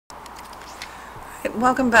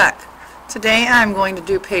Welcome back. Today I'm going to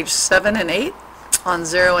do page 7 and 8 on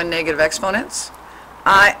zero and negative exponents.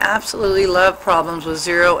 I absolutely love problems with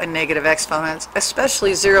zero and negative exponents,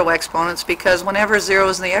 especially zero exponents, because whenever zero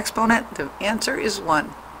is in the exponent, the answer is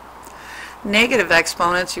 1. Negative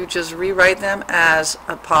exponents, you just rewrite them as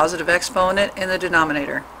a positive exponent in the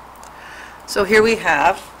denominator. So here we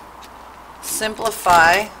have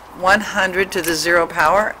simplify 100 to the 0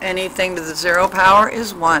 power. Anything to the 0 power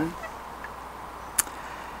is 1.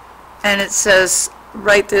 And it says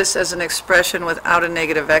write this as an expression without a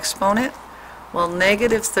negative exponent. Well,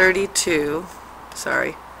 negative 32,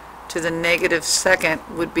 to the negative second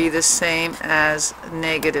would be the same as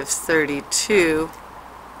negative 32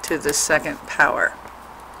 to the second power.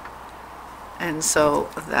 And so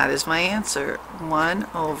that is my answer, 1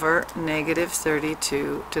 over negative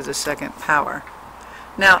 32 to the second power.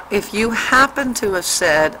 Now, if you happen to have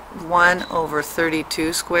said 1 over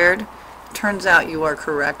 32 squared, turns out you are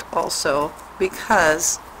correct also,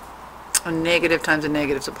 because a negative times a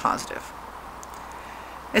negative is a positive.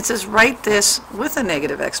 It says write this with a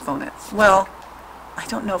negative exponent. Well, I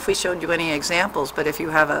don't know if we showed you any examples, but if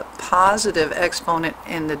you have a positive exponent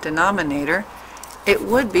in the denominator, it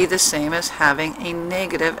would be the same as having a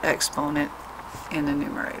negative exponent in the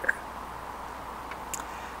numerator.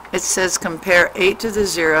 It says compare 8 to the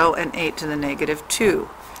 0 and 8 to the negative 2.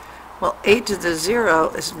 Well, 8 to the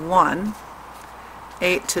 0 is 1.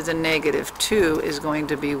 8 to the negative 2 is going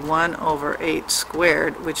to be 1 over 8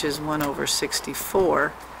 squared, which is 1 over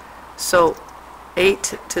 64. So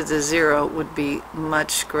 8 to the 0 would be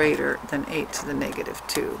much greater than 8 to the negative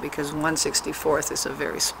 2, because 1/64 is a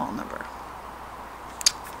very small number,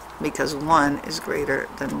 because 1 is greater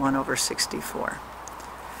than 1 over 64.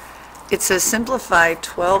 It says simplify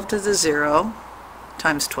 12 to the 0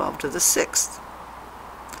 times 12 to the 6th.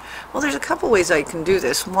 Well, there's a couple ways I can do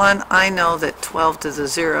this. One, I know that 12 to the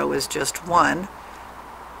 0 is just 1,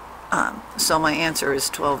 so my answer is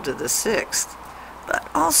 12 to the 6th. But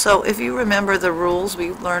also, if you remember the rules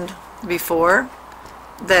we learned before,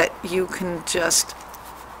 that you can just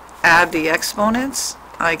add the exponents,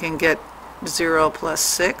 I can get 0 plus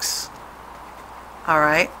 6. All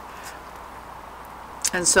right?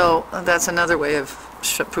 And so that's another way of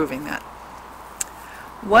proving that.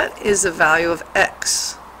 What is the value of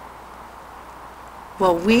x?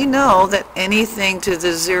 Well, we know that anything to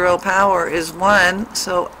the 0 power is 1,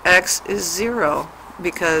 so x is 0,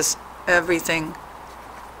 because anything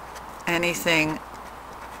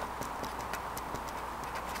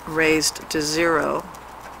raised to 0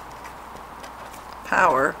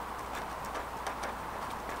 power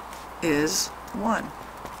is 1.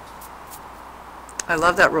 I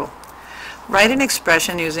love that rule. Write an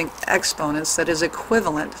expression using exponents that is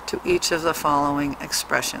equivalent to each of the following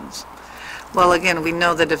expressions. Well, again, we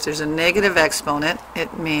know that if there's a negative exponent,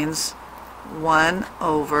 it means 1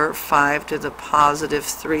 over 5 to the positive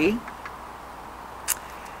 3.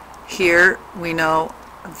 Here we know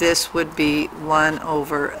this would be 1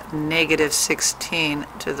 over negative 16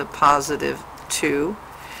 to the positive 2.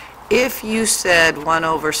 If you said 1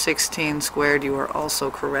 over 16 squared, you are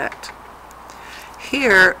also correct.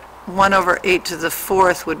 Here, 1 over 8 to the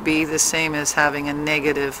 4th would be the same as having a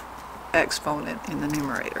negative exponent in the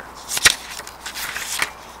numerator.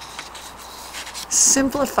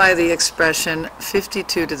 Simplify the expression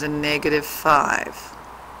 52 to the negative 5.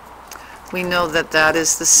 We know that that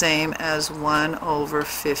is the same as 1 over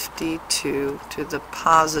 52 to the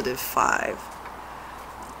positive 5.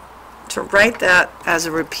 To write that as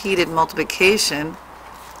a repeated multiplication,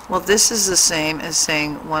 well, this is the same as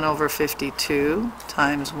saying 1 over 52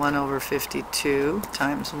 times 1 over 52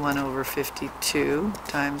 times 1 over 52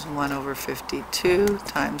 times 1 over 52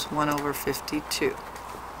 times 1 over 52.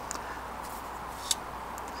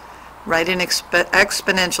 Write an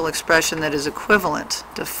exponential expression that is equivalent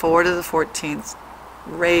to 4 to the 14th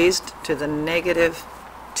raised to the negative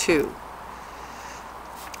 2.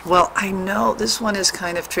 Well, I know this one is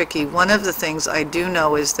kind of tricky. One of the things I do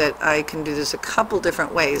know is that I can do this a couple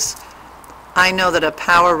different ways. I know that a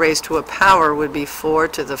power raised to a power would be 4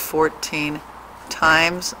 to the 14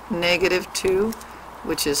 times negative 2,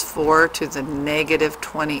 which is 4 to the negative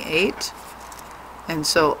 28. And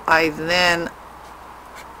so I then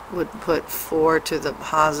would put 4 to the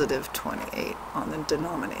positive 28 on the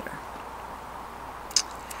denominator.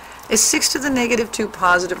 Is 6 to the negative 2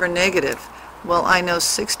 positive or negative? Well, I know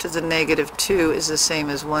 6 to the negative 2 is the same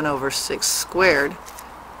as 1 over 6 squared,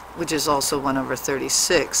 which is also 1 over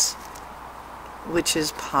 36, which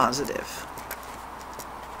is positive.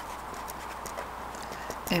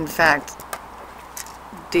 In fact,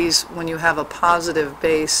 when you have a positive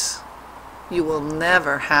base, you will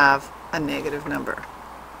never have a negative number.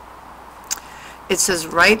 It says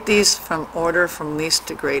write these from order from least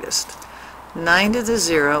to greatest. 9 to the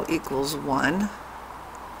 0 equals 1.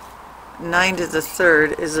 9 to the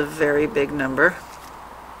third is a very big number,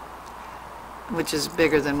 which is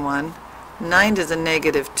bigger than 1. 9 to the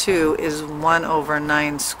negative 2 is 1 over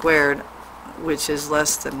 9 squared, which is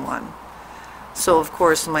less than 1. So of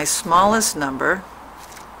course my smallest number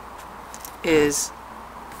is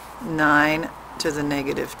 9 to the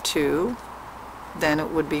negative 2, then it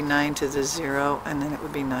would be 9 to the 0, and then it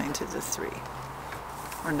would be 9 to the 3,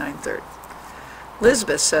 or 9/3.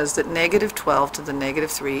 Lisbeth says that negative 12 to the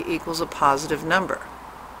negative 3 equals a positive number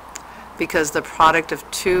because the product of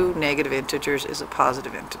two negative integers is a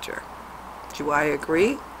positive integer. Do I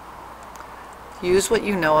agree? Use what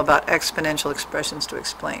you know about exponential expressions to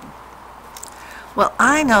explain. Well,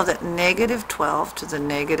 I know that negative 12 to the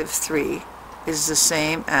negative 3 is the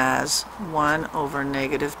same as 1 over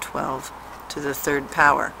negative 12 to the third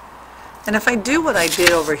power. And if I do what I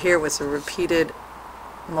did over here with the repeated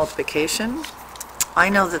multiplication, I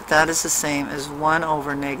know that that is the same as 1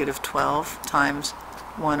 over negative 12 times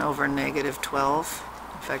 1 over negative 12.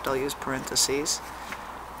 In fact, I'll use parentheses,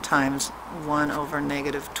 times 1 over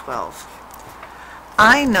negative 12.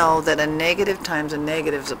 I know that a negative times a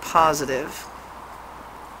negative is a positive,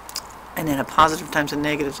 and then a positive times a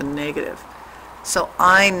negative is a negative. So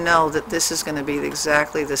I know that this is going to be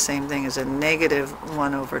exactly the same thing as a negative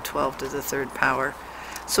 1 over 12 to the third power.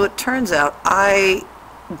 So it turns out I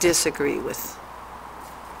disagree.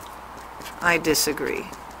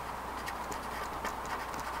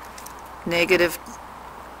 Negative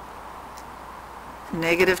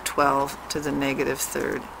 12 to the negative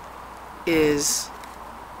third is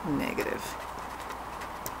negative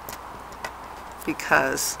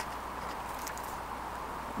because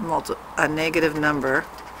a negative number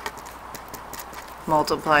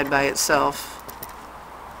multiplied by itself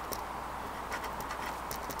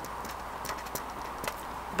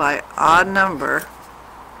by odd number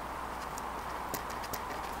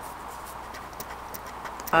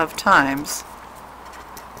of times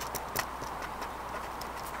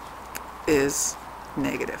is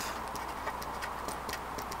negative.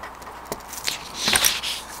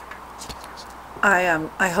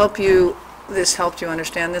 I hope this helped you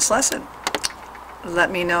understand this lesson.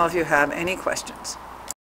 Let me know if you have any questions.